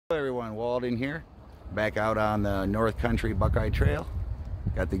Hello everyone, Walden here, back out on the North Country Buckeye Trail.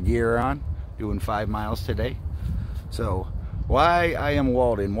 Got the gear on, doing 5 miles today. So, why I am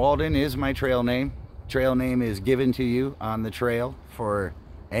Walden? Walden is my trail name. Trail name is given to you on the trail for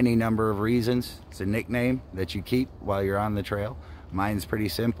any number of reasons. It's a nickname that you keep while you're on the trail. Mine's pretty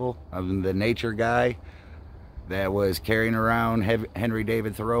simple. I'm the nature guy that was carrying around Henry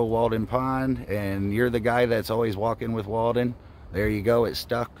David Thoreau Walden Pond, and you're the guy that's always walking with Walden. There you go, it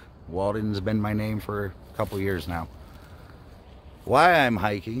stuck. Walden's been my name for a couple years now. Why I'm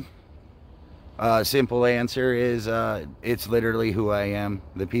hiking? Simple answer is it's literally who I am.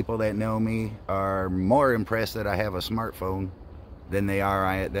 The people that know me are more impressed that I have a smartphone than they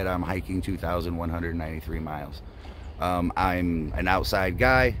are that I'm hiking 2,193 miles. I'm an outside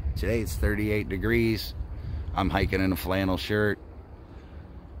guy. Today it's 38 degrees. I'm hiking in a flannel shirt.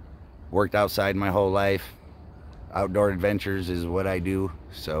 Worked outside my whole life. Outdoor adventures is what I do.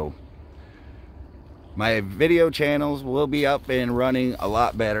 So my video channels will be up and running a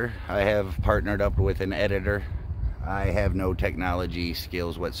lot better. I have partnered up with an editor. I have no technology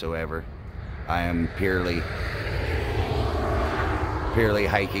skills whatsoever. I am purely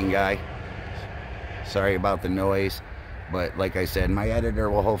hiking guy. Sorry about the noise, but like I said, my editor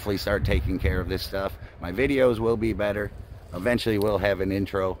will hopefully start taking care of this stuff. My videos will be better. Eventually we'll have an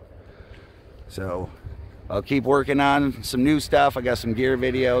intro. So I'll keep working on some new stuff. I got some gear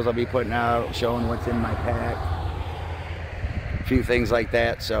videos I'll be putting out, showing what's in my pack, a few things like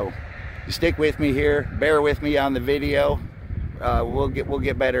that. So you stick with me here, bear with me on the video. We'll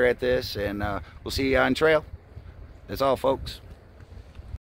get better at this, and we'll see you on trail. That's all, folks.